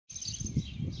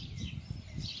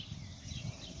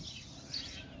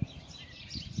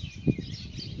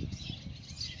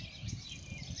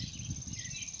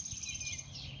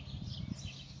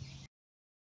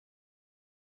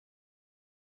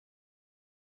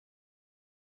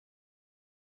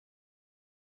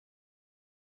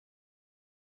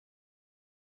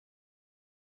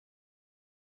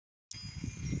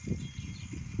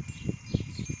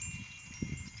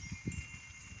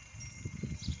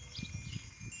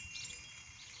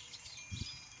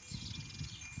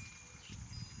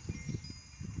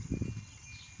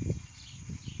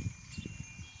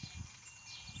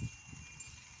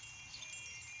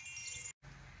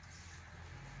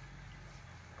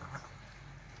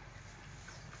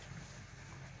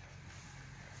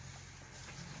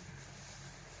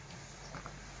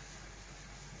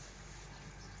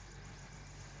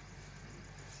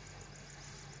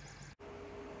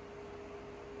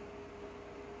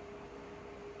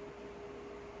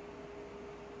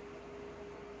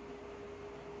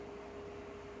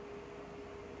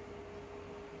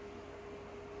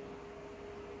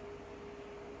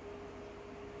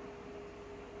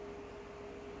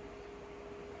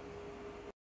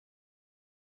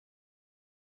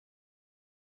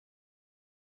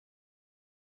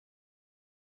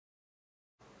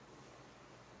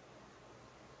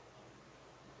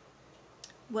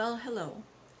Well, hello,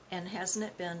 and hasn't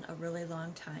it been a really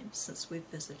long time since we've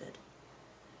visited?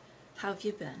 How have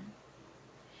you been?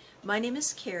 My name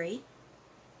is Carrie,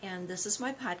 and this is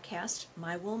my podcast,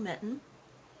 My Wool Mitten.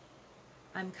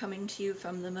 I'm coming to you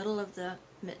from the middle of the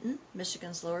Mitten,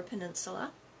 Michigan's Lower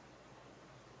Peninsula.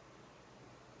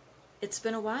 It's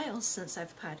been a while since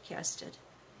I've podcasted.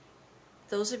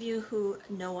 Those of you who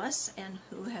know us and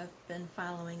who have been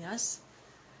following us,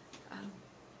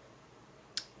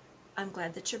 I'm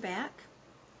glad that you're back.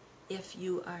 If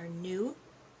you are new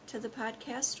to the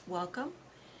podcast, welcome.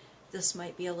 This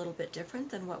might be a little bit different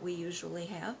than what we usually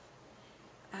have.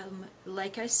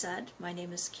 Like I said, my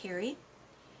name is Carrie,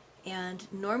 and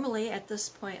normally at this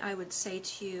point I would say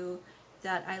to you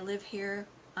that I live here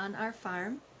on our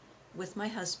farm with my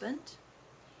husband.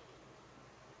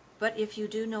 But if you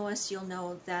do know us, you'll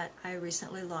know that I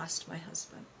recently lost my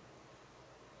husband.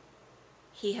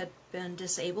 He had been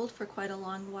disabled for quite a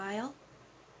long while.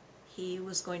 He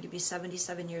was going to be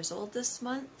 77 years old this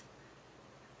month.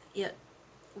 It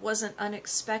wasn't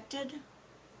unexpected,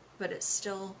 but it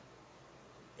still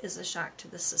is a shock to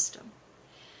the system.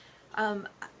 I'm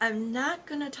not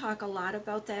going to talk a lot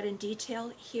about that in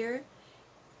detail here,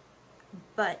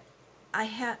 but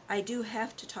I do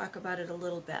have to talk about it a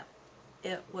little bit.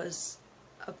 It was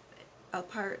a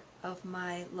part of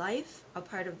my life, a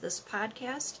part of this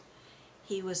podcast.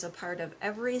 He was a part of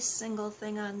every single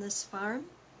thing on this farm,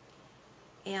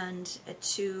 and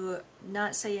to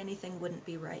not say anything wouldn't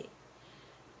be right.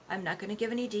 I'm not going to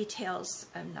give any details.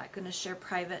 I'm not going to share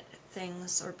private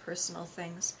things or personal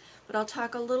things, but I'll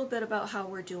talk a little bit about how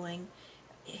we're doing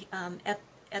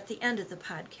at the end of the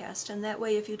podcast, and that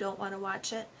way if you don't want to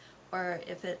watch it, or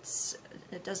if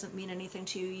it doesn't mean anything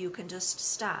to you, you can just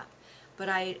stop. But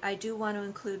I do want to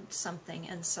include something,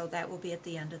 and so that will be at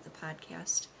the end of the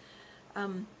podcast.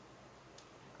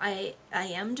 I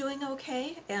am doing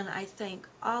okay, and I thank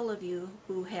all of you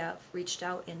who have reached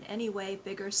out in any way,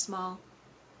 big or small.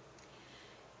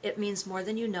 It means more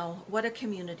than you know. What a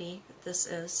community this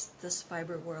is, this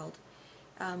fiber world.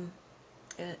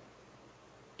 It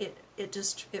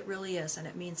really is, and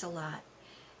it means a lot.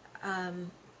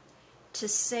 To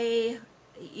say,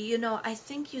 I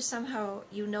think you somehow,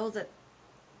 that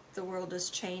the world has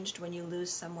changed when you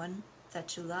lose someone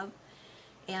that you love,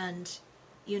 and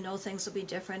things will be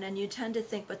different, and you tend to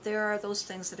think, but there are those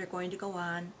things that are going to go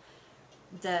on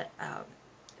that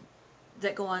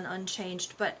go on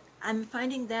unchanged. But I'm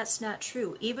finding that's not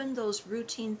true. Even those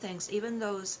routine things, even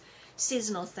those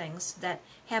seasonal things that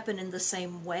happen in the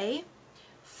same way,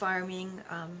 farming,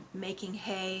 making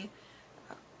hay,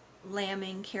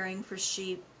 lambing, caring for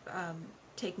sheep,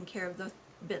 taking care of the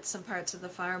bits and parts of the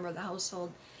farm or the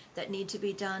household that need to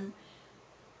be done,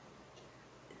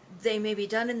 they may be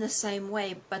done in the same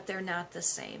way, but they're not the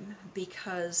same,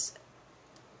 because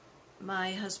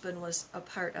my husband was a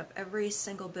part of every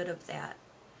single bit of that.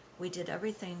 We did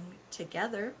everything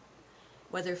together,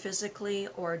 whether physically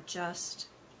or just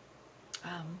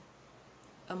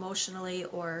emotionally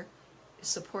or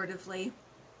supportively.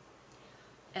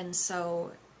 And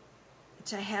so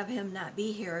to have him not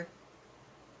be here,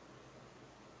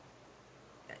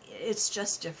 it's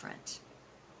just different.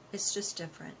 It's just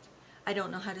different. I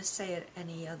don't know how to say it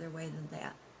any other way than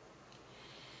that.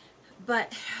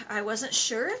 But I wasn't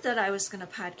sure that I was going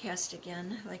to podcast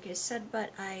again, like I said,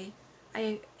 but I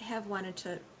have wanted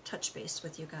to touch base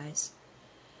with you guys.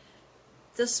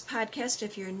 This podcast,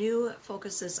 if you're new,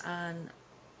 focuses on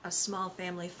a small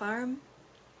family farm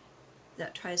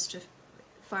that tries to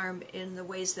farm in the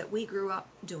ways that we grew up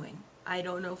doing. I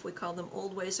don't know if we call them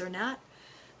old ways or not,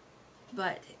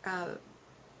 but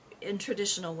in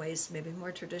traditional ways, maybe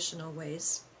more traditional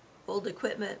ways. Old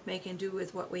equipment, making do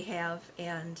with what we have,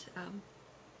 and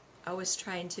always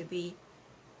trying to be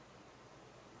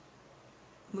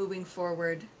moving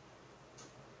forward,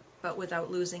 but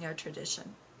without losing our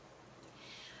tradition.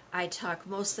 I talk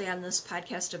mostly on this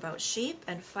podcast about sheep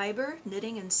and fiber,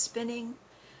 knitting and spinning,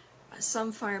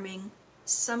 some farming,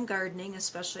 some gardening,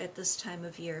 especially at this time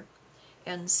of year.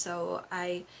 And so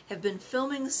I have been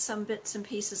filming some bits and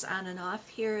pieces on and off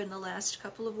here in the last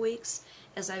couple of weeks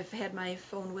as I've had my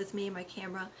phone with me, my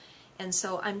camera. And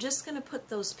so I'm just going to put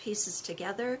those pieces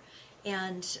together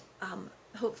and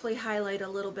hopefully highlight a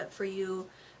little bit for you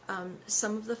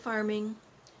some of the farming,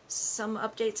 some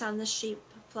updates on the sheep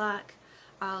flock,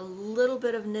 a little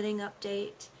bit of knitting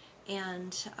update,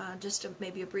 and just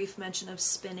maybe a brief mention of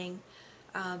spinning.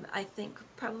 I think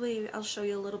probably I'll show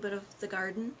you a little bit of the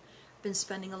garden. Been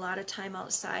spending a lot of time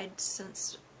outside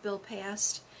since Bill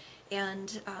passed,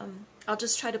 and I'll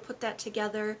just try to put that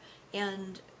together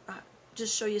and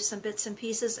just show you some bits and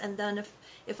pieces, and then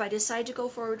if I decide to go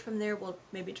forward from there, we'll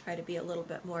maybe try to be a little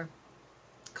bit more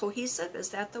cohesive. Is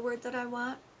that the word that I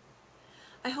want?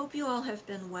 I hope you all have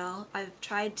been well. I've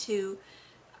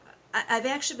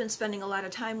actually been spending a lot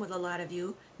of time with a lot of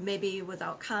you, maybe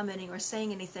without commenting or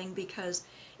saying anything, because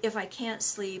if I can't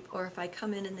sleep or if I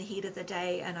come in the heat of the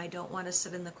day and I don't want to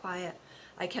sit in the quiet,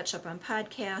 I catch up on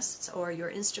podcasts or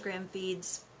your Instagram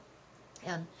feeds.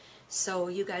 And so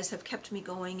you guys have kept me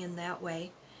going in that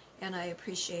way, and I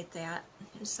appreciate that.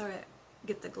 I'm sorry I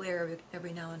get the glare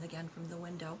every now and again from the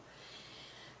window.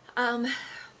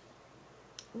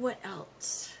 What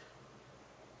else?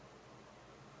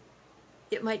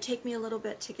 It might take me a little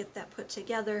bit to get that put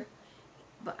together,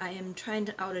 but I am trying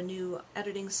out a new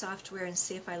editing software and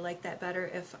see if I like that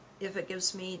better. If it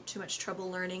gives me too much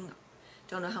trouble learning,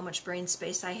 don't know how much brain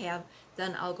space I have,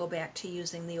 then I'll go back to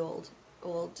using the old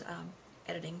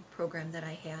editing program that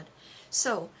I had.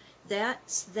 So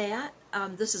that's that.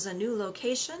 This is a new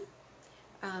location.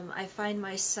 I find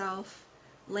myself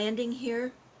landing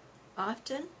here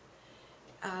often.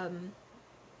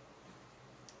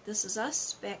 This is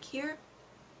us back here,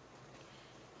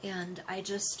 and I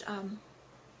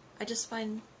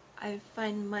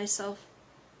find myself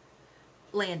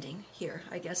landing here,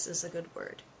 I guess is a good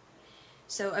word.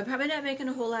 So I'm probably not making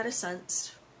a whole lot of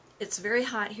sense. It's very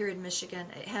hot here in Michigan.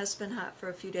 It has been hot for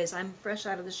a few days. I'm fresh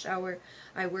out of the shower.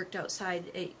 I worked outside.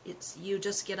 You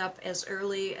just get up as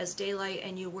early as daylight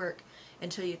and you work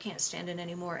until you can't stand it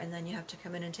anymore, and then you have to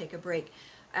come in and take a break.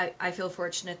 I feel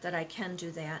fortunate that I can do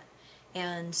that,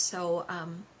 and so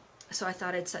so I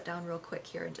thought I'd sit down real quick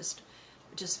here and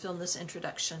just film this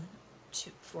introduction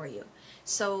for you.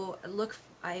 So look,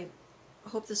 I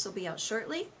hope this will be out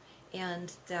shortly,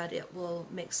 and that it will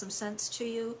make some sense to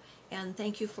you. And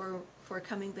thank you for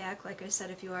coming back. Like I said,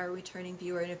 if you are a returning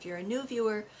viewer, and if you're a new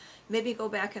viewer, maybe go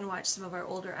back and watch some of our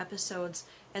older episodes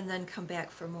and then come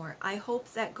back for more. I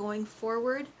hope that going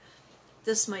forward,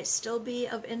 this might still be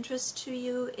of interest to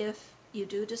you if you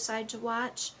do decide to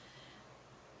watch.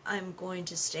 I'm going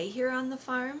to stay here on the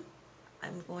farm.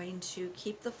 I'm going to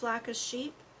keep the flock of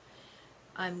sheep.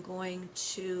 I'm going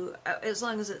to, as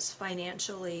long as it's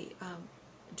financially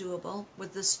doable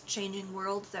with this changing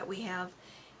world that we have,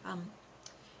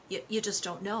 you just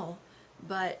don't know.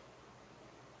 But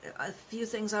a few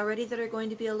things already that are going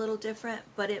to be a little different,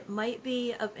 but it might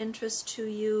be of interest to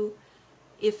you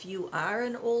if you are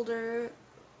an older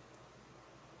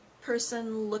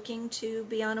person looking to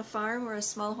be on a farm or a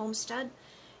small homestead.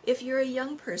 If you're a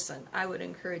young person, I would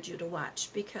encourage you to watch,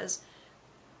 because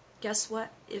guess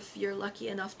what? If you're lucky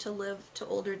enough to live to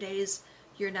older days,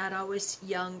 you're not always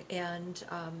young and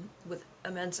with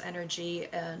immense energy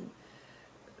and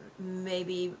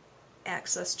maybe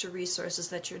access to resources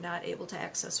that you're not able to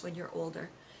access when you're older.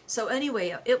 So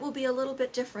anyway, it will be a little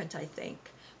bit different, I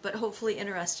think, but hopefully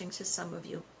interesting to some of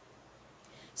you.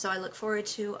 So I look forward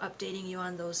to updating you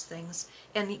on those things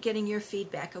and getting your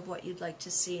feedback of what you'd like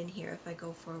to see and hear if I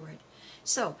go forward.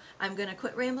 So I'm going to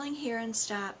quit rambling here and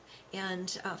stop, and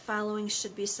following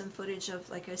should be some footage of,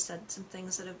 like I said, some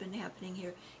things that have been happening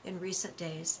here in recent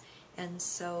days. And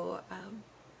so,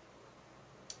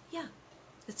 yeah,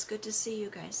 it's good to see you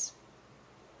guys.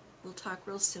 We'll talk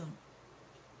real soon.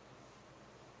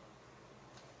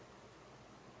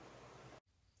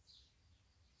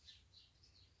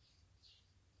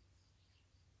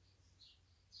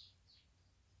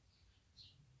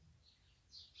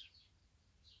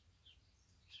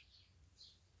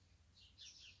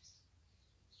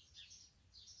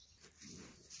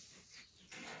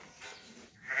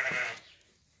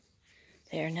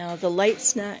 There, now the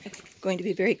light's not going to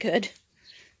be very good.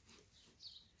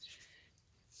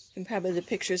 And probably the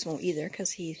pictures won't either,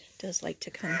 because he does like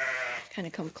to kind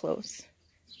of come close.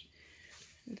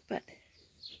 But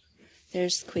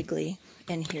there's Quigley,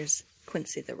 and here's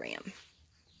Quincy the ram.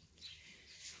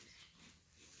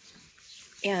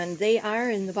 And they are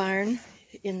in the barn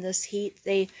in this heat.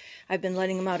 I've been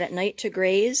letting them out at night to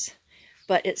graze,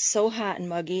 but it's so hot and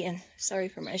muggy, and sorry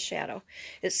for my shadow.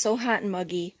 It's so hot and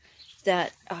muggy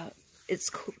that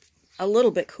it's a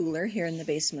little bit cooler here in the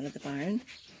basement of the barn.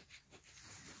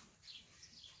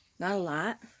 Not a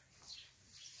lot,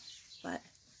 but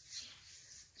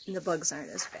the bugs aren't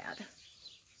as bad.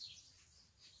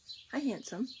 Hi,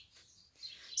 handsome.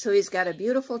 So he's got a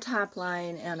beautiful top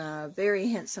line and a very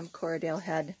handsome Corriedale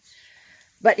head,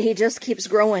 but he just keeps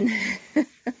growing.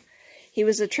 He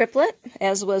was a triplet,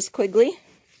 as was Quigley.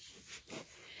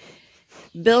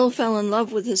 Bill fell in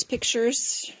love with his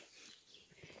pictures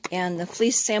and the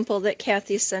fleece sample that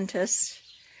Cathe sent us.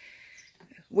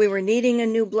 We were needing a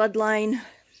new bloodline,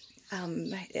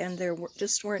 and there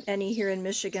just weren't any here in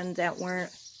Michigan that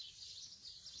weren't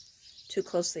too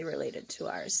closely related to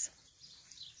ours.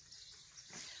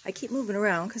 I keep moving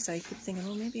around because I keep thinking,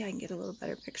 well, maybe I can get a little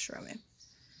better picture of him.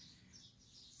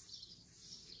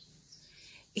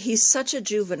 He's such a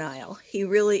juvenile. He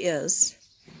really is.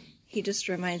 He just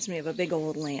reminds me of a big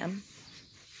old lamb.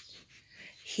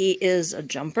 He is a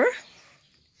jumper.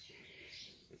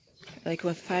 Like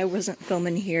if I wasn't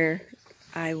filming here,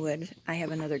 I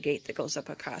have another gate that goes up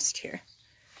across here.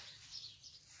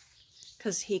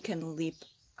 Because he can leap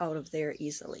out of there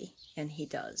easily, and he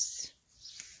does.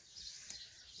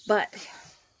 But,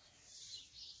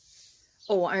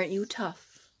 oh, aren't you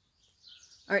tough?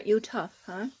 Aren't you tough,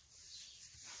 huh?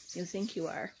 You think you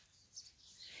are.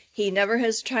 He never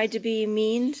has tried to be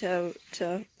mean to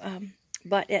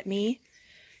butt at me.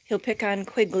 He'll pick on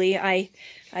Quigley. I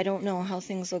don't know how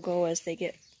things will go as they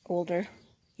get older.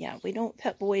 Yeah, we don't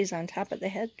pet boys on top of the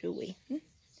head, do we?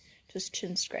 Just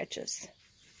chin scratches.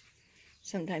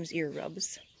 Sometimes ear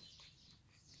rubs.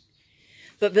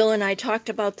 But Bill and I talked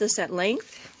about this at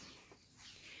length.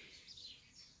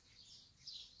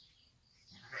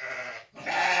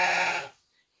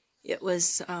 It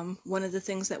was one of the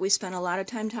things that we spent a lot of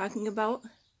time talking about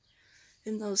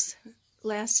in those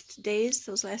last days,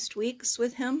 those last weeks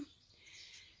with him.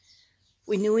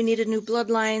 We knew we needed new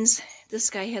bloodlines. This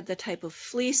guy had the type of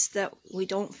fleece that we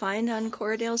don't find on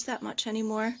Corriedales that much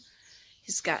anymore.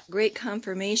 He's got great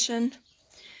conformation.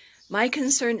 My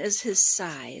concern is his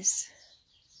size.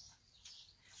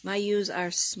 My ewes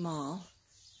are small.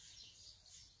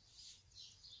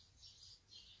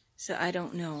 So I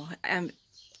don't know.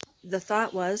 The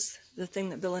thought was, the thing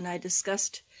that Bill and I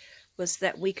discussed, was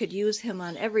that we could use him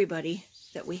on everybody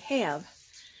that we have.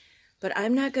 But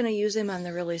I'm not going to use him on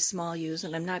the really small ewes,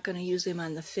 and I'm not going to use him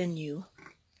on the fin ewe.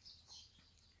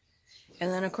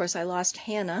 And then, of course, I lost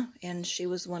Hannah, and she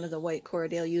was one of the white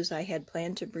Corriedale ewes I had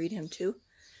planned to breed him to.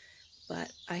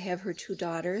 But I have her 2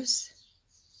 daughters,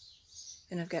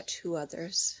 and I've got 2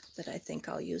 others that I think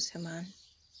I'll use him on.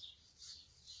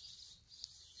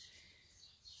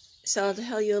 So I'll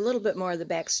tell you a little bit more of the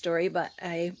backstory, but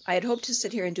I had hoped to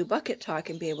sit here and do bucket talk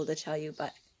and be able to tell you,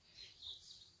 but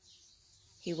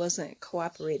he wasn't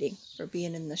cooperating for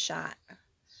being in the shot,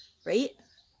 right?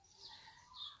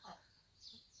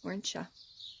 Weren't ya?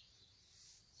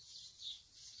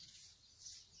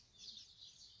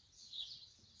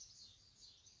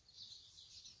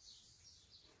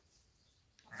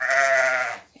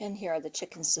 And here are the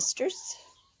chicken sisters.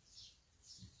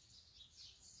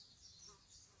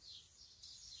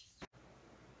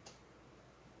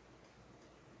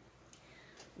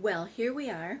 Well, here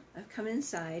we are. I've come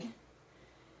inside.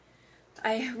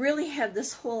 I really had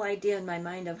this whole idea in my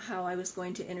mind of how I was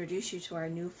going to introduce you to our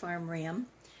new farm ram.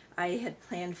 I had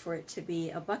planned for it to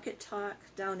be a bucket talk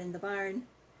down in the barn,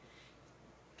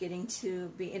 getting to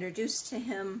be introduced to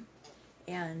him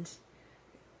and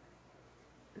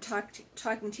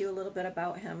talking to you a little bit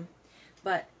about him.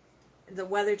 But the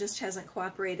weather just hasn't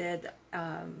cooperated,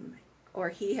 or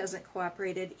he hasn't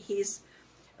cooperated. He's,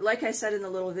 like I said in the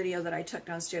little video that I took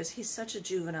downstairs, he's such a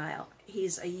juvenile.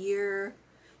 He's a year,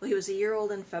 well, he was a year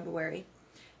old in February,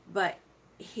 but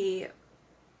he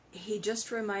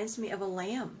just reminds me of a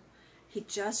lamb. He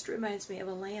just reminds me of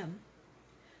a lamb,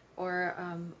 or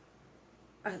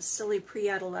a silly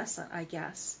pre-adolescent, I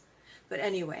guess. But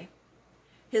anyway,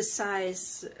 his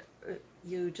size,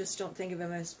 you just don't think of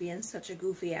him as being such a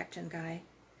goofy acting guy.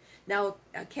 Now,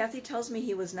 Cathe tells me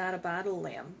he was not a bottle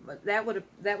lamb, but that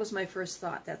was my first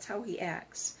thought. That's how he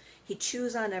acts. He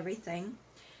chews on everything.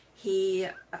 He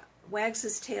wags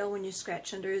his tail when you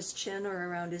scratch under his chin or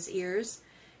around his ears,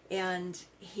 and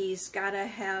he's got to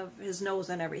have his nose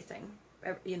on everything.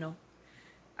 You know,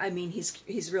 I mean,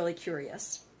 he's really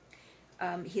curious.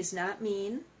 He's not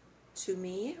mean to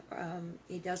me.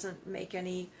 He doesn't make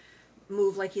any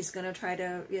move like he's going to try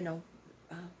to, you know,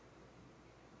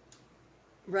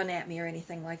 run at me or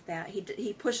anything like that.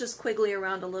 He pushes Quigley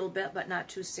around a little bit, but not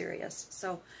too serious.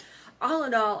 So all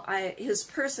in all, his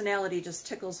personality just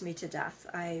tickles me to death.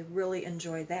 I really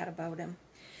enjoy that about him.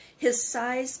 His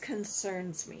size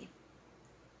concerns me.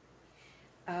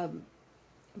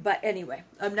 But anyway,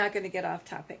 I'm not going to get off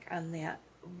topic on that.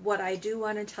 What I do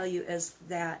want to tell you is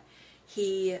that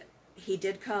he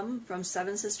did come from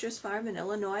Seven Sisters Farm in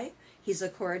Illinois. He's a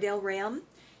Corriedale ram.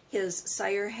 His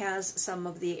sire has some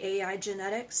of the AI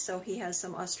genetics, so he has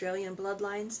some Australian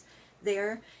bloodlines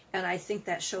there, and I think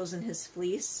that shows in his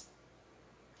fleece.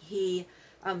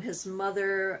 His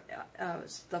mother,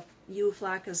 the ewe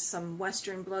flock is some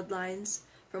Western bloodlines,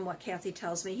 from what Cathe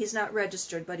tells me. He's not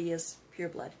registered, but he is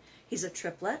pureblood. He's a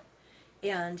triplet,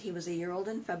 and he was a year old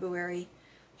in February.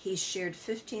 He sheared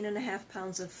 15.5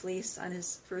 pounds of fleece on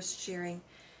his first shearing,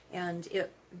 And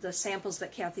the samples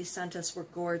that Cathe sent us were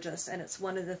gorgeous, and it's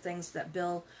one of the things that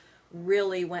Bill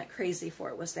really went crazy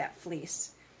for, was that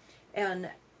fleece. And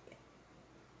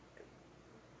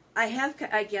I have,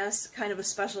 I guess, kind of a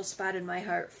special spot in my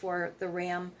heart for the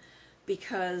ram,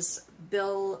 because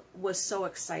Bill was so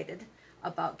excited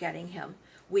about getting him.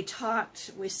 We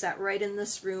talked, we sat right in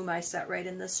this room, I sat right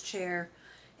in this chair,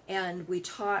 and we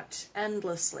talked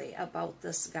endlessly about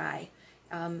this guy,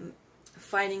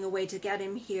 finding a way to get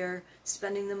him here,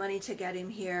 spending the money to get him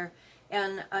here,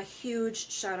 and a huge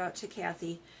shout out to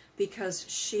Cathe, because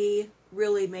she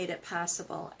really made it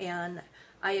possible, and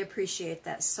I appreciate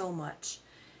that so much.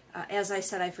 As I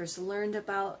said, I first learned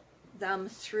about them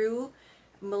through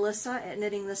Melissa at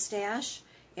Knitting the Stash,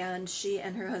 and she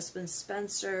and her husband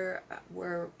Spencer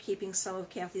were keeping some of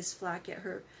Cathe's flock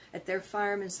at their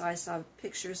farm, and so I saw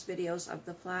pictures, videos of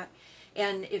the flock.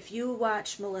 And if you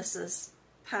watch Melissa's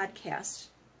podcast,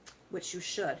 which you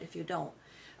should if you don't,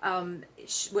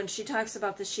 when she talks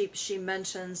about the sheep, she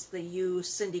mentions the ewe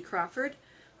Cindy Crawford,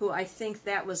 who I think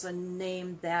that was a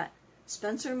name that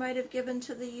Spencer might have given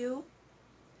to the ewe.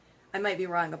 I might be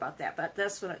wrong about that, but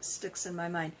that's what sticks in my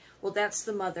mind. Well, that's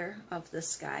the mother of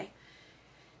this guy.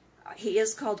 He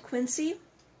is called Quincy.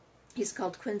 He's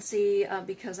called Quincy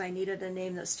because I needed a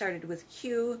name that started with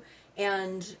Q,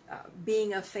 and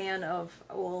being a fan of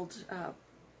old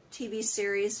TV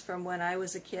series from when I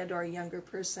was a kid or a younger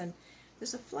person.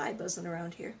 There's a fly buzzing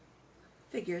around here.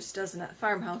 Figures, doesn't it?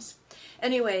 Farmhouse.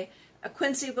 Anyway,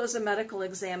 Quincy was a medical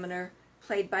examiner,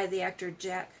 played by the actor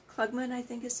Jack Klugman, I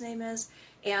think his name is.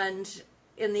 And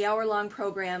in the hour-long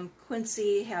program,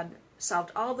 Quincy had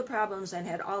solved all the problems and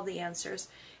had all the answers.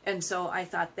 And so I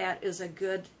thought that is a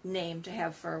good name to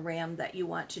have for a ram that you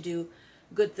want to do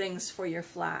good things for your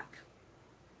flock.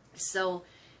 So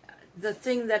the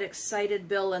thing that excited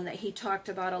Bill and that he talked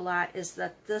about a lot is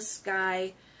that this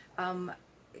guy,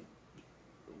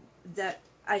 that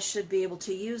I should be able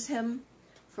to use him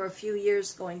for a few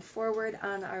years going forward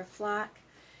on our flock,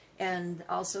 and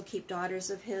also keep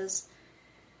daughters of his.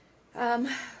 And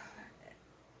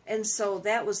so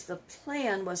that was the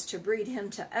plan, was to breed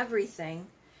him to everything.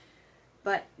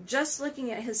 But just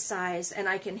looking at his size, and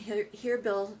I can hear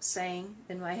Bill saying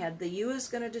in my head, the ewe is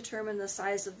going to determine the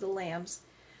size of the lambs.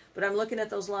 But I'm looking at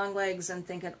those long legs and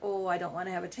thinking, oh, I don't want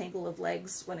to have a tangle of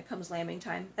legs when it comes lambing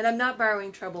time. And I'm not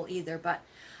borrowing trouble either, but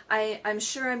I'm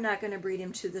sure I'm not going to breed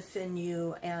him to the Finn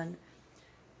ewe, and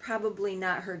probably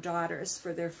not her daughters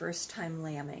for their first time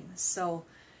lambing. So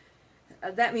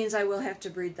that means I will have to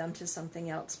breed them to something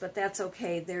else, but that's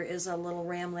okay. There is a little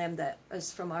ram lamb that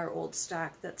is from our old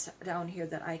stock that's down here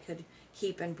that I could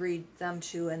keep and breed them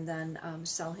to, and then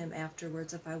sell him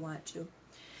afterwards if I want to.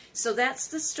 So that's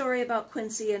the story about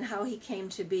Quincy and how he came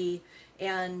to be,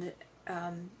 and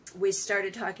we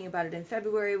started talking about it in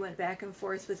February, went back and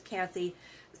forth with Cathe,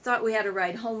 thought we had a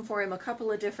ride home for him a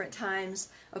couple of different times.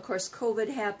 Of course, COVID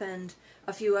happened,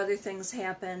 a few other things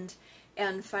happened,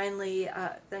 and finally,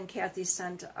 then Cathe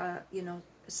sent a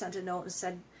note and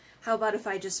said, how about if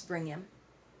I just bring him?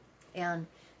 And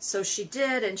so she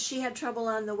did, and she had trouble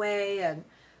on the way, and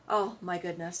oh my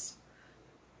goodness.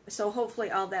 So hopefully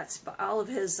all of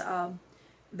his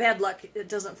bad luck, it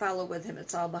doesn't follow with him.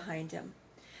 It's all behind him.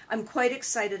 I'm quite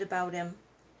excited about him.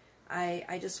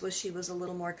 I just wish he was a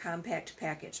little more compact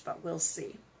package, but we'll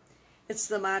see. It's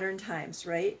the modern times,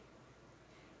 right?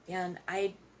 And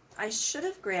I should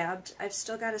have grabbed, I've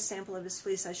still got a sample of his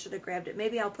fleece. I should have grabbed it.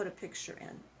 Maybe I'll put a picture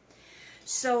in.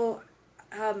 So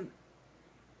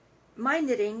my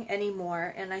knitting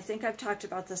anymore, and I think I've talked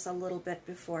about this a little bit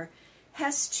before,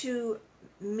 has to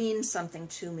mean something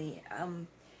to me.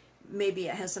 Maybe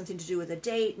it has something to do with a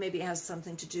date. Maybe it has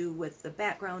something to do with the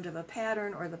background of a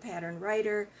pattern or the pattern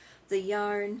writer, the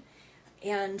yarn.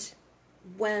 And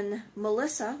when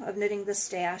Melissa of Knitting the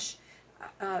Stash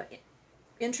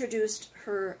introduced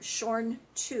her Shorn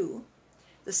 2,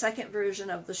 the second version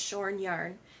of the Shorn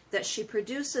yarn that she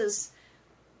produces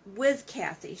with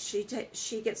Cathe,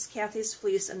 she gets Cathe's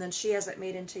fleece and then she has it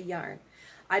made into yarn.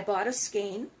 I bought a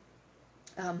skein.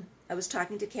 I was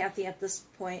talking to Cathe at this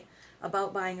point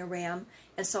about buying a ram,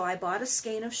 and so I bought a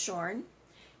skein of Shorn,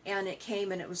 and it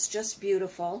came and it was just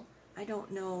beautiful. I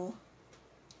don't know,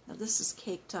 now this is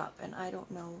caked up and I don't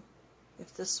know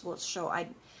if this will show. I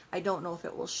don't know if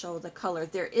it will show the color.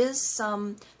 There is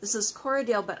some, this is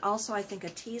Corriedale, but also I think a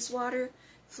Teeswater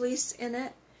fleece in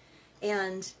it,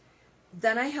 and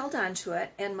then I held on to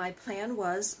it, and my plan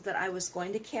was that I was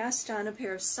going to cast on a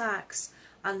pair of socks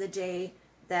on the day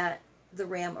that the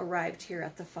ram arrived here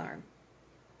at the farm.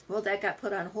 Well, that got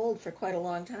put on hold for quite a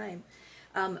long time.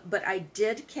 But I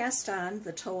did cast on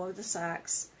the toe of the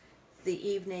socks the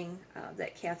evening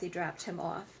that Cathe dropped him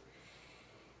off.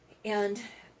 And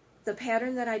the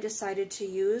pattern that I decided to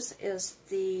use is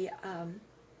the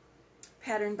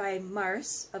pattern by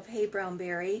Mars of Hay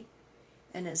Brownberry,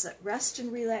 and is it Rest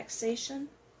and Relaxation?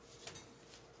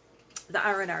 The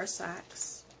R&R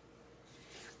socks.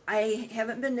 I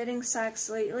haven't been knitting socks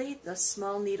lately. The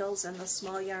small needles and the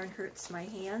small yarn hurts my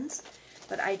hands,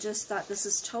 but I just thought this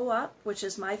is toe up, which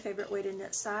is my favorite way to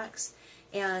knit socks,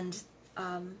 and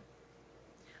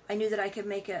I knew that I could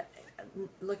make it,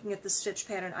 looking at the stitch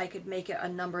pattern, I could make it a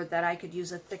number that I could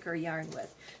use a thicker yarn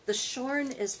with. The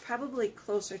shorn is probably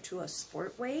closer to a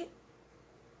sport weight,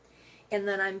 and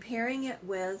then I'm pairing it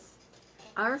with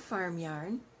our farm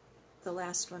yarn, the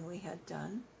last one we had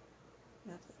done.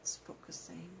 Yeah, that's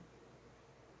focusing.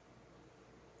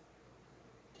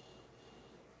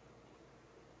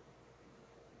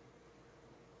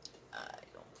 I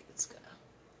don't think it's gonna.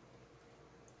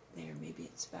 There, maybe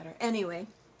it's better. Anyway,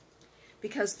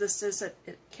 because this is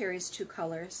it carries two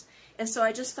colors, and so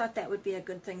I just thought that would be a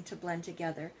good thing to blend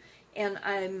together. And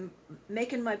I'm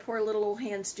making my poor little old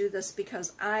hands do this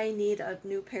because I need a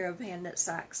new pair of hand knit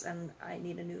socks, and I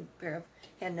need a new pair of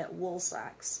hand knit wool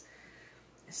socks.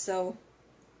 So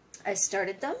I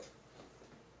started them,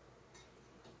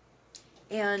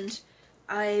 and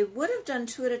I would have done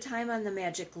 2 at a time on the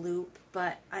magic loop,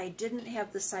 but I didn't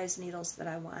have the size needles that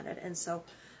I wanted, and so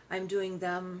I'm doing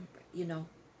them, you know,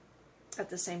 at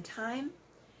the same time.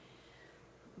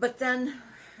 But then,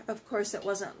 of course, it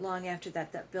wasn't long after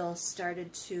that that Bill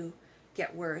started to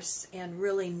get worse, and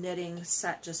really knitting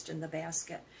sat just in the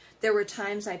basket. There were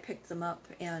times I picked them up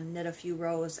and knit a few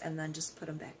rows and then just put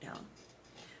them back down.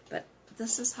 But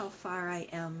this is how far I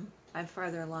am. I'm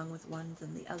farther along with one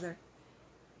than the other.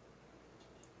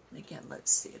 And again,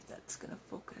 let's see if that's going to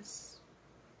focus.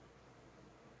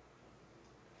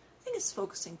 I think it's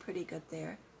focusing pretty good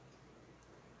there.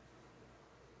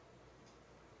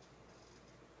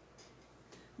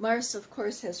 Mars, of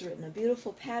course, has written a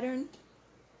beautiful pattern,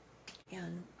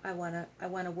 and I want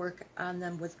to work on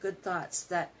them with good thoughts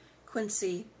that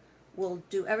Quincy will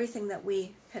do everything that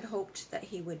we had hoped that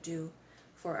he would do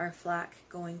for our flock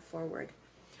going forward.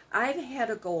 I've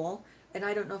had a goal, and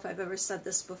I don't know if I've ever said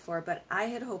this before, but I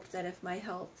had hoped that if my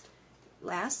health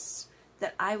lasts,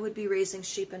 that I would be raising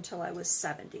sheep until I was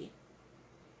 70.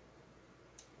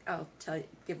 I'll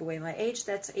give away my age,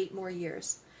 that's 8 more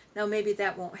years. Now maybe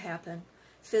that won't happen.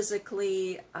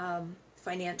 Physically,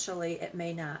 financially, it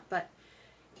may not. But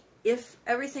if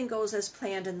everything goes as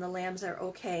planned and the lambs are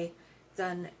okay,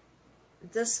 then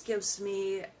this gives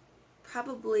me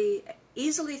probably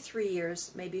easily 3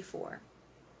 years, maybe 4.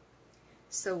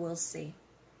 So we'll see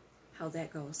how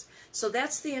that goes. So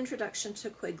that's the introduction to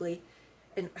Quigley,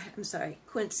 and I'm sorry,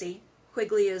 Quincy.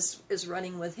 Quigley is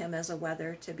running with him as a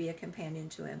wether to be a companion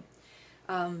to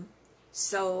him.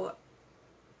 So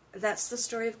that's the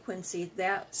story of Quincy.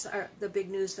 That's the big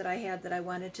news that I had that I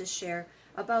wanted to share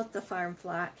about the farm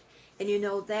flock. And you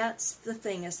know, that's the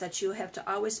thing, is that you have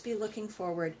to always be looking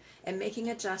forward and making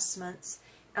adjustments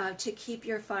to keep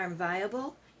your farm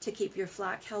viable, to keep your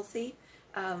flock healthy,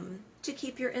 to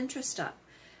keep your interest up.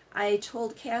 I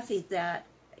told Cathe that,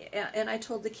 and I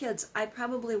told the kids, I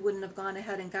probably wouldn't have gone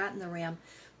ahead and gotten the ram,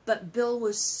 but Bill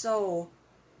was so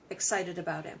excited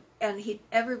about him. And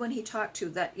everyone he talked to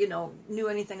that, you know, knew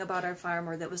anything about our farm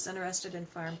or that was interested in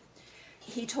farm,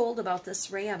 he told about this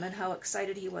ram and how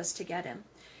excited he was to get him.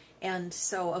 And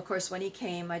so, of course, when he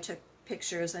came, I took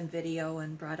pictures and video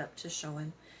and brought up to show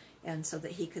him, and so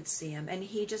that he could see him. And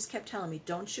he just kept telling me,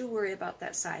 don't you worry about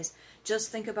that size.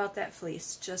 Just think about that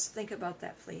fleece. Just think about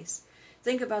that fleece.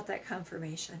 Think about that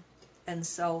conformation. And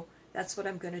so that's what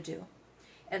I'm going to do.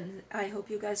 And I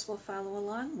hope you guys will follow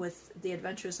along with the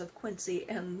adventures of Quincy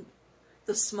and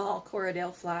the small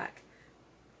Corriedale flock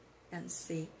and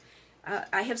see.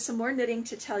 I have some more knitting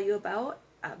to tell you about,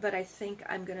 but I think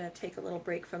I'm going to take a little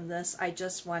break from this. I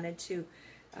just wanted to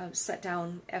sit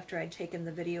down after I'd taken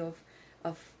the video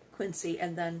of Quincy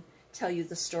and then tell you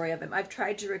the story of him. I've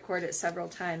tried to record it several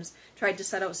times, tried to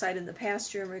sit outside in the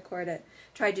pasture and record it,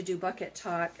 tried to do bucket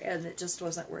talk, and it just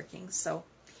wasn't working. So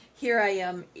here I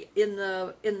am in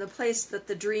the place that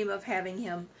the dream of having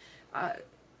him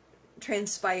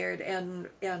transpired and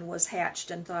was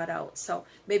hatched and thought out. So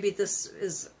maybe this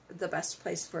is the best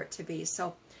place for it to be.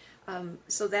 So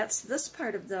so that's this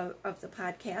part of the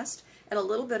podcast, and a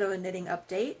little bit of a knitting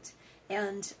update,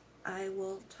 and I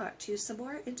will talk to you some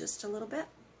more in just a little bit.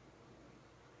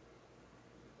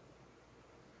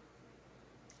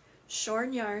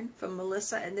 Shorn yarn from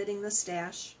Melissa at Knitting the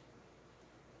Stash.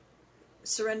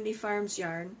 Serenity Farms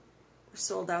yarn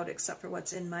sold out except for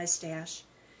what's in my stash.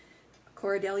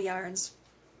 Corriedale yarns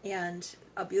and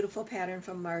a beautiful pattern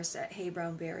from Mars at Hey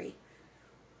Brown Berry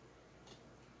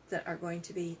that are going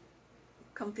to be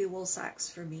comfy wool socks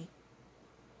for me.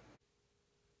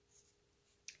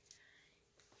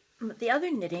 The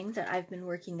other knitting that I've been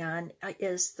working on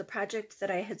is the project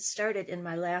that I had started in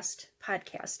my last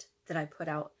podcast that I put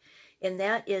out, and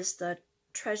that is the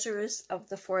Treasures of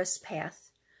the Forest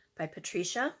Path by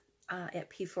Patricia at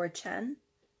P4Chen.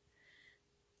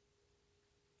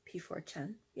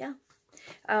 P4Chen, yeah.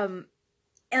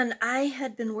 And I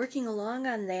had been working along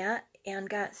on that and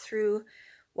got through,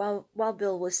 while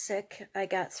Bill was sick, I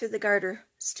got through the garter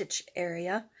stitch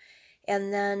area.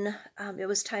 And then it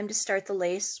was time to start the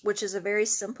lace, which is a very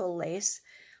simple lace,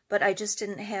 but I just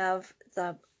didn't have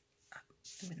the,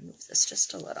 I'm going to move this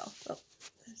just a little. Oh,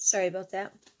 sorry about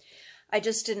that. I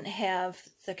just didn't have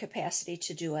the capacity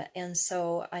to do it. And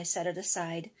so I set it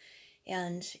aside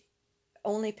and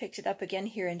only picked it up again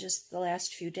here in just the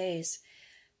last few days.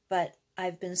 But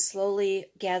I've been slowly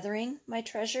gathering my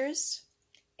treasures,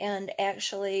 and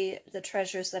actually the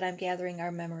treasures that I'm gathering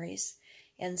are memories.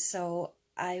 And so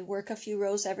I work a few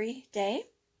rows every day,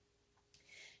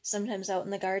 sometimes out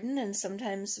in the garden, and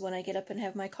sometimes when I get up and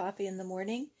have my coffee in the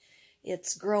morning.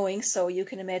 It's growing, so you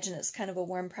can imagine it's kind of a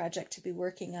warm project to be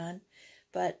working on.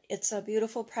 But it's a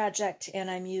beautiful project,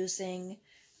 and I'm using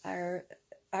our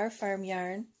farm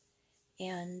yarn,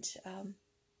 and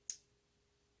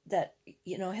that,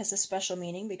 you know, has a special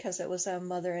meaning because it was a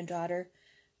mother and daughter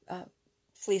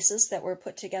fleeces that were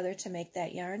put together to make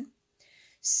that yarn.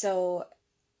 So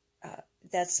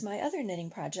that's my other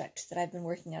knitting project that I've been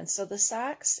working on. So the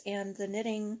socks and the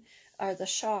knitting, or the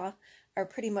shawl, are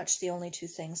pretty much the only two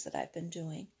things that I've been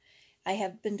doing. I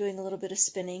have been doing a little bit of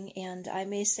spinning, and I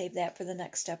may save that for the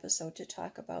next episode to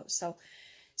talk about. So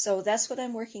that's what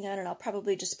I'm working on, and I'll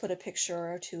probably just put a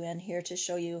picture or two in here to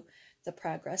show you the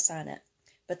progress on it.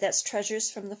 But that's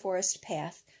Treasures from the Forest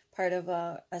Path, part of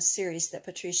a series that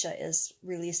Patricia is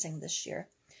releasing this year.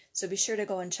 So be sure to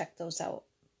go and check those out.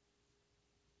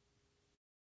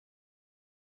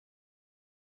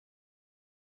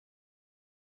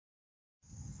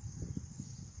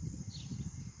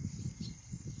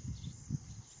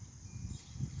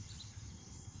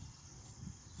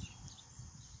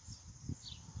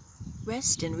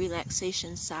 Rest and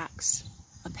Relaxation Socks,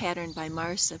 a pattern by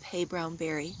Mars of Hey Brown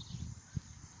Berry.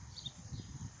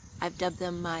 I've dubbed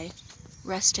them my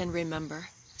Rest and Remember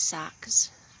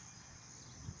socks.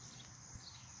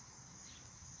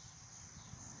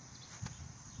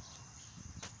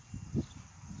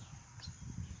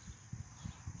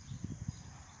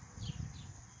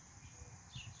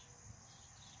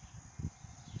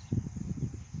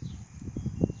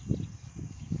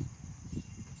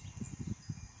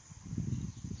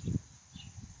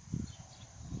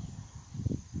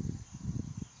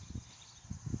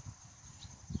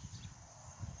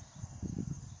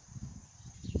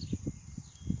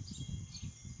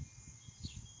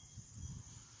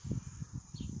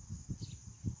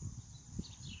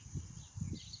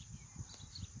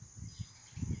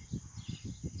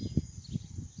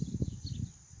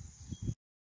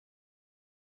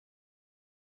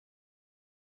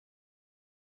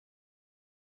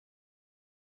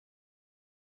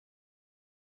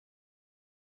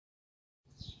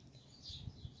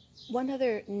 One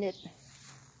other knit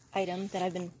item that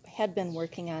had been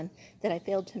working on that I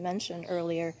failed to mention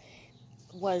earlier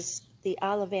was the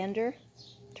Ollivander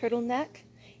turtleneck,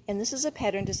 and this is a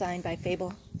pattern designed by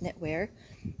Fable Knitwear.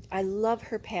 I love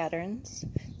her patterns.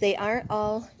 They aren't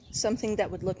all something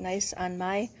that would look nice on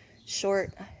my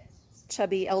short,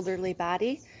 chubby, elderly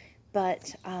body,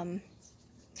 but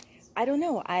I don't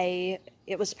know.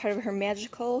 It was part of her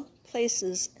Magical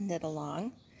Places knit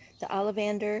along, the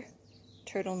Ollivander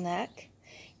turtleneck,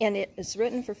 and it is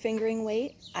written for fingering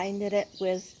weight. I knit it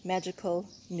with Magical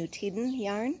Mitten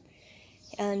yarn,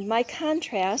 and my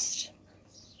contrast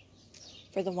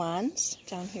for the wands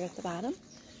down here at the bottom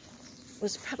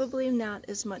was probably not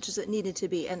as much as it needed to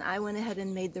be, and I went ahead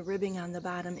and made the ribbing on the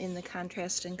bottom in the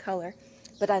contrast in color,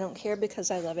 but I don't care because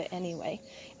I love it anyway.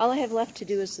 All I have left to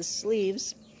do is the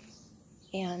sleeves,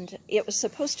 and it was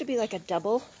supposed to be like a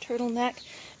double turtleneck,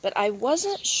 but I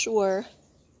wasn't sure.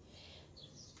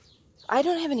 I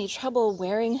don't have any trouble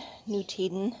wearing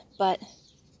Mitten, but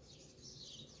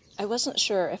I wasn't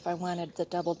sure if I wanted the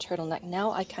double turtleneck.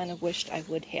 Now I kind of wished I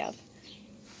would have.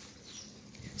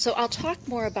 So I'll talk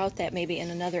more about that maybe in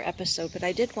another episode, but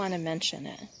I did want to mention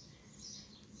it.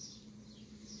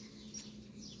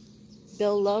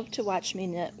 Bill loved to watch me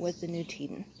knit with the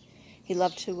Mitten. He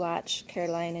loved to watch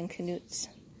Caroline and Knut's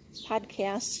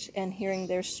podcast and hearing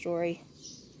their story.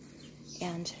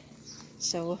 And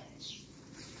so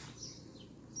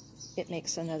it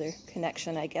makes another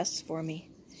connection, I guess, for me.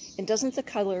 And doesn't the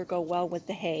color go well with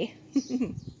the hay?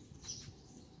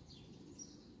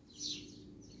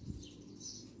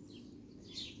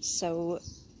 So,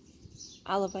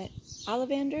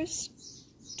 Ollivander's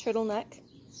turtleneck,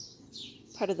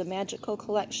 part of the Magical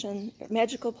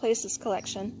Places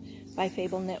collection by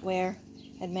Fable Knitwear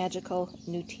and Magical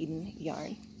New Mitten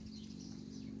yarn.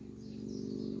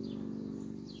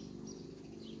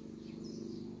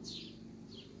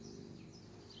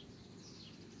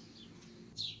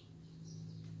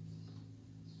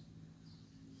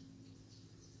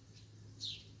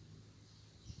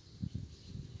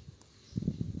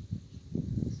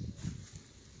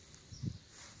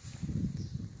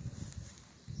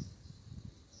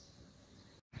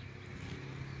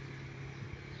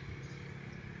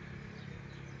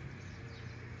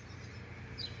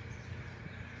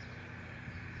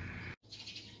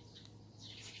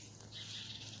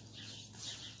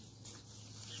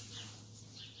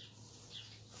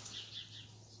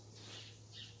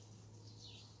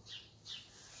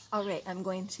 All right, I'm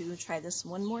going to try this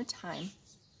one more time.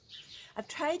 I've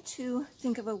tried to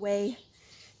think of a way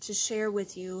to share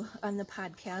with you on the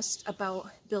podcast about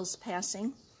Bill's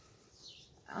passing.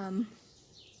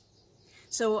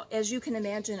 So as you can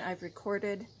imagine, I've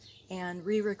recorded and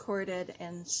re-recorded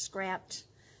and scrapped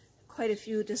quite a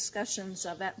few discussions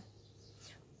of it.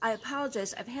 I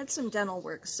apologize, I've had some dental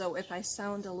work, so if I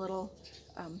sound a little,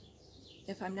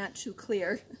 if I'm not too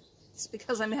clear, it's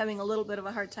because I'm having a little bit of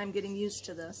a hard time getting used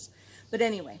to this. But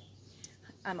anyway,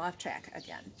 I'm off track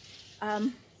again.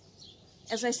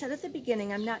 As I said at the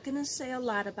beginning, I'm not going to say a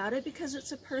lot about it because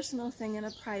it's a personal thing and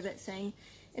a private thing.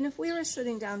 And if we were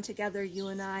sitting down together, you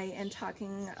and I, and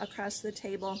talking across the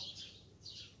table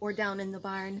or down in the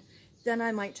barn, then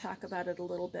I might talk about it a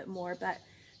little bit more.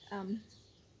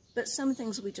 But some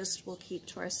things we just will keep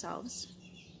to ourselves.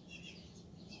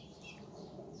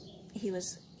 He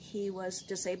was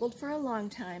disabled for a long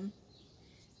time,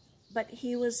 but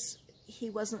he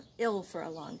wasn't ill for a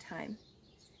long time.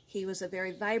 He was a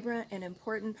very vibrant and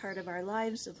important part of our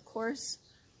lives, of course.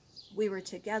 We were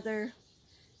together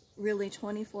really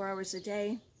 24 hours a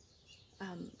day.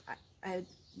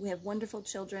 We have wonderful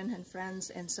children and friends,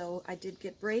 and so I did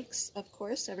get breaks, of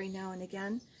course, every now and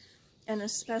again, and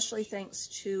especially thanks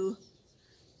to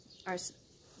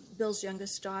Bill's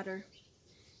youngest daughter,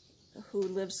 who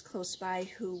lives close by,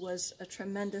 who was a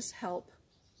tremendous help,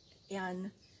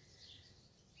 and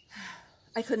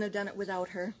I couldn't have done it without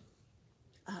her.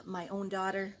 My own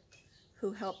daughter,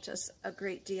 who helped us a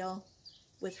great deal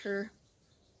with her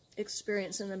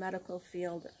experience in the medical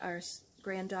field, our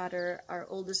granddaughter, our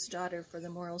oldest daughter, for the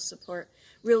moral support.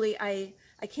 Really, I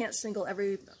can't single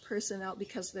every person out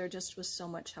because there just was so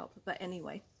much help. But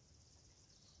anyway.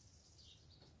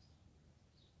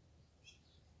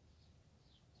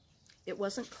 It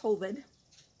wasn't COVID.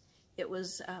 It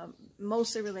was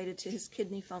mostly related to his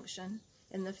kidney function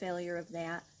and the failure of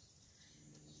that.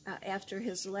 After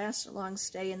his last long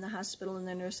stay in the hospital and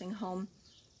the nursing home,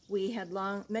 we had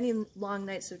many long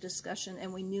nights of discussion,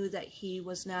 and we knew that he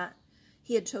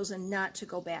had chosen not to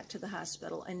go back to the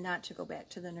hospital and not to go back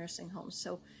to the nursing home.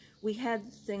 So we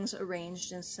had things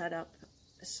arranged and set up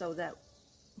so that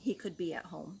he could be at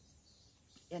home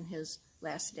in his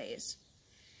last days.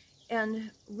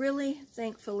 And really,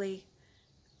 thankfully,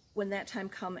 when that time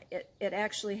came, it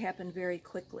actually happened very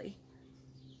quickly.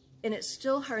 And it's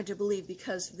still hard to believe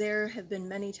because there have been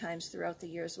many times throughout the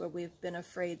years where we've been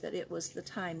afraid that it was the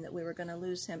time that we were going to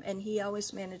lose him. And he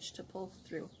always managed to pull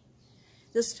through.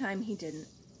 This time he didn't.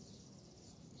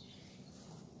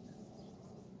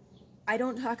 I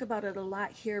don't talk about it a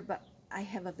lot here, but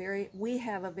we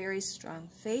have a very strong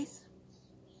faith.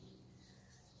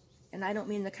 And I don't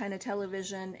mean the kind of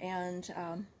television and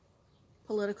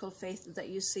political faith that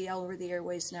you see all over the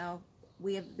airways now.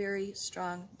 We have very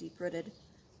strong, deep-rooted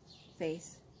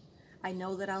faith. I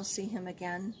know that I'll see him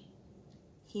again.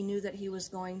 He knew that he was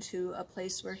going to a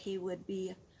place where he would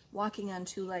be walking on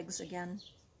two legs again.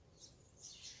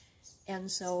 And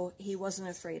so he wasn't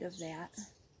afraid of that.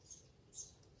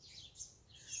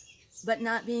 But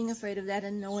not being afraid of that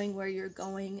and knowing where you're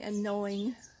going and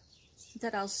knowing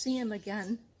that I'll see him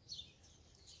again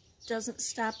doesn't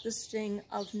stop the sting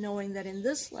of knowing that in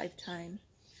this lifetime,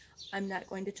 I'm not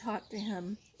going to talk to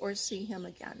him or see him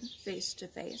again face to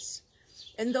face.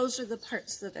 And those are the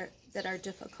parts that are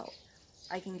difficult.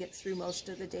 I can get through most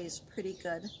of the days pretty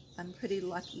good. I'm pretty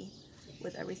lucky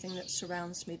with everything that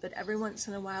surrounds me, but every once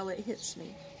in a while it hits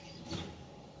me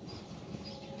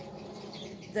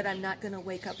that I'm not going to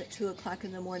wake up at 2 o'clock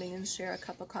in the morning and share a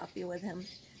cup of coffee with him,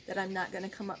 that I'm not going to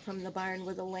come up from the barn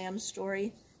with a lamb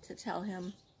story to tell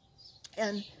him.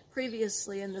 And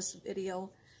previously in this video,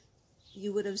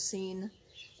 you would have seen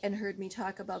and heard me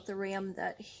talk about the ram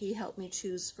that he helped me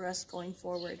choose for us going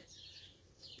forward.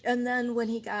 And then when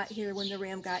he got here, when the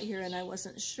ram got here and I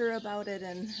wasn't sure about it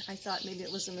and I thought maybe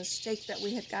it was a mistake that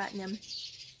we had gotten him,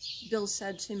 Bill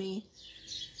said to me,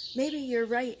 maybe you're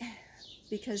right,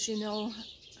 because you know,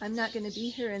 I'm not going to be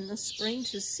here in the spring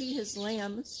to see his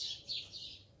lambs.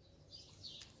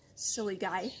 Silly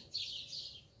guy.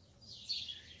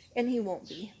 And he won't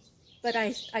be. But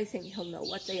I think he'll know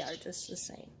what they are just the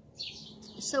same.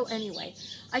 So anyway,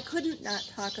 I couldn't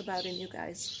not talk about him, you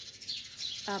guys.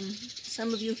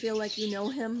 Some of you feel like you know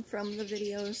him from the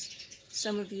videos.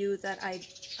 Some of you that I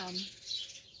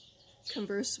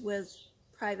converse with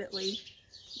privately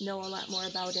know a lot more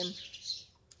about him.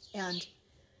 And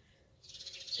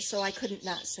so I couldn't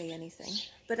not say anything.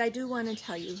 But I do want to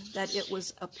tell you that it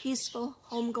was a peaceful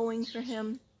homegoing for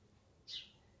him.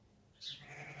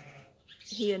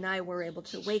 He and I were able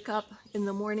to wake up in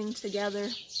the morning together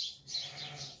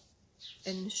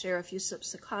and share a few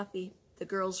sips of coffee. The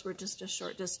girls were just a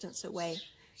short distance away,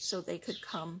 so they could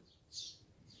come.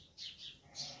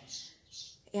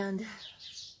 And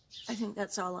I think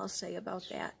that's all I'll say about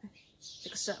that,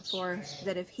 except for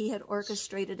that if he had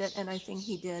orchestrated it, and I think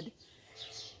he did,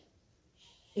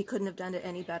 he couldn't have done it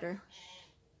any better.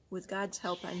 With God's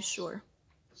help, I'm sure.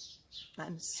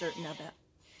 I'm certain of it.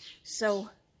 So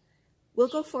we'll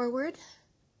go forward.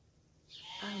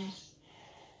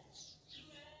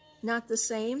 Not the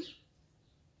same.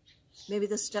 Maybe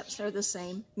the steps are the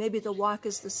same. Maybe the walk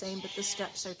is the same, but the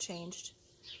steps are changed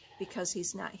because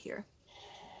he's not here.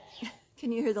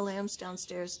 Can you hear the lambs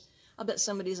downstairs? I'll bet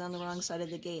somebody's on the wrong side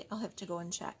of the gate. I'll have to go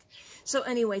and check. So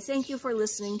anyway, thank you for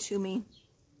listening to me.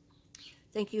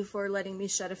 Thank you for letting me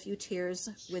shed a few tears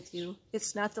with you.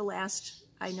 It's not the last,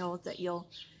 I know, that you'll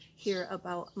hear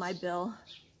about my Bill,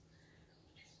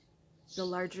 the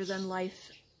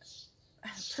larger-than-life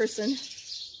person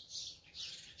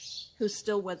who's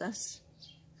still with us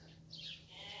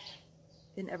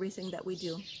in everything that we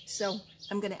do. So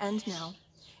I'm going to end now.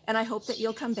 And I hope that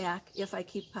you'll come back if I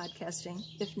keep podcasting.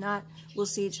 If not, we'll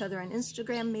see each other on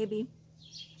Instagram maybe.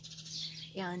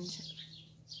 And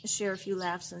share a few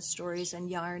laughs and stories and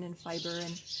yarn and fiber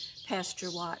and pasture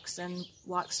walks and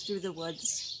walks through the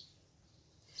woods.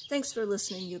 Thanks for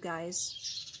listening, you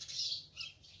guys.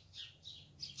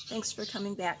 Thanks for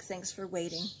coming back. Thanks for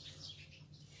waiting.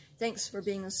 Thanks for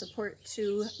being a support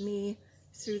to me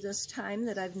through this time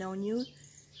that I've known you.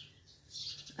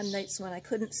 On nights when I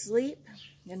couldn't sleep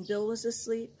and Bill was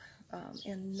asleep,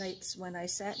 and nights when I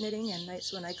sat knitting and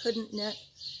nights when I couldn't knit,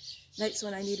 nights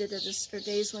when I needed or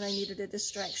days when I needed a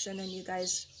distraction, and you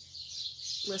guys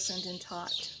listened and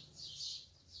talked.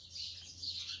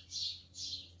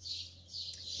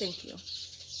 Thank you.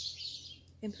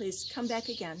 And please come back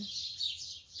again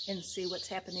and see what's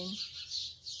happening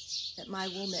at my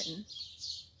wool mitten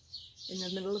in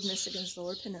the middle of Michigan's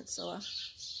Lower Peninsula,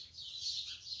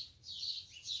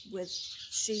 with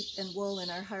sheep and wool in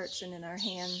our hearts and in our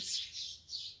hands,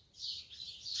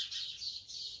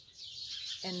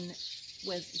 and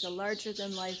with the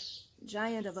larger-than-life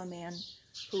giant of a man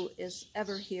who is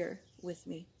ever here with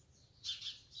me.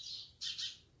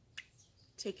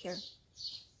 Take care.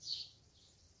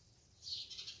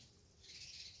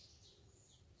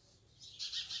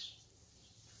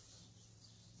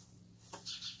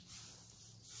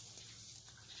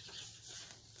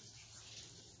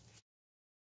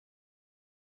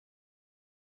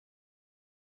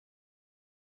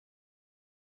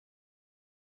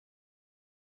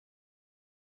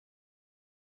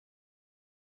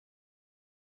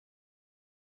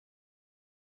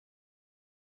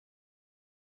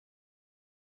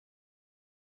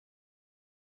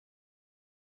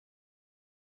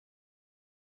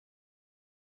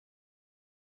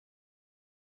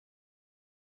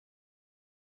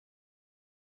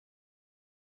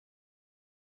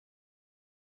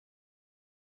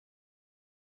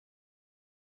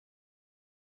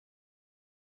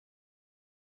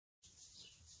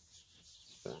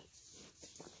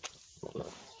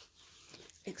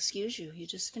 Excuse you, you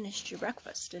just finished your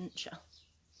breakfast, didn't you?